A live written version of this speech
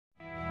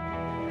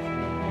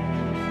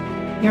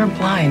You're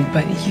blind,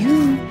 but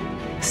you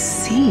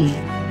see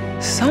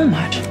so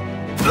much.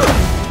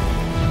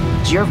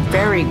 You're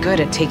very good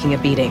at taking a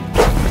beating.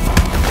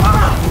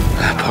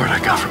 That part I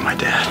got from my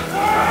dad.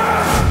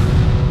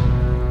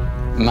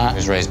 Matt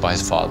was raised by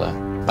his father,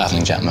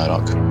 battling Matt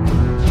Murdock.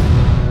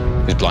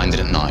 He was blinded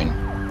at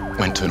 9,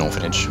 went to an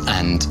orphanage,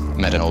 and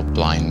met an old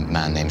blind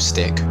man named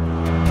Stick.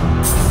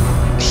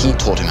 He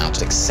taught him how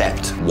to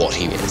accept what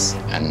he is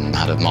and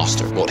how to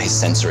master what his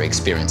sensory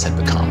experience had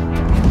become.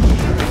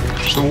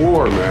 It's the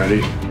war,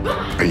 Maddie.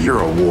 And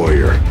you're a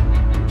warrior.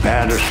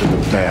 Baddest of the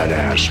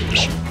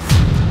badasses.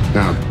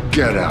 Now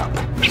get up.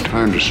 It's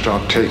time to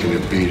stop taking a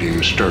beating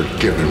and start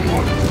giving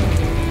one.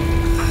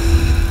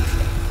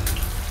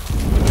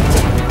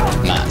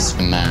 Matt's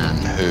a man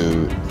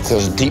who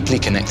feels deeply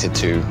connected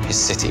to his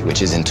city,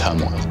 which is in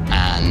turmoil,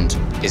 and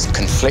is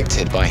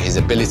conflicted by his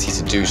ability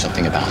to do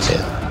something about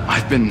it.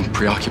 I've been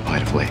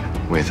preoccupied of late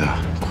with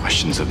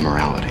questions of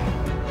morality,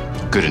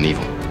 good and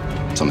evil.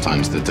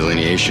 Sometimes the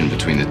delineation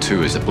between the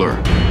two is a blur.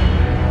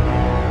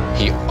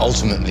 He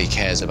ultimately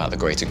cares about the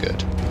greater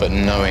good, but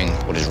knowing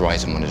what is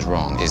right and what is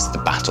wrong is the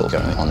battle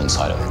going on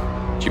inside of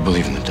him. Do you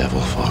believe in the devil,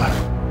 Father?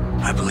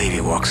 I believe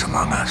he walks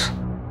among us.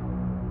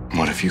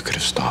 What if you could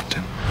have stopped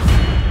him?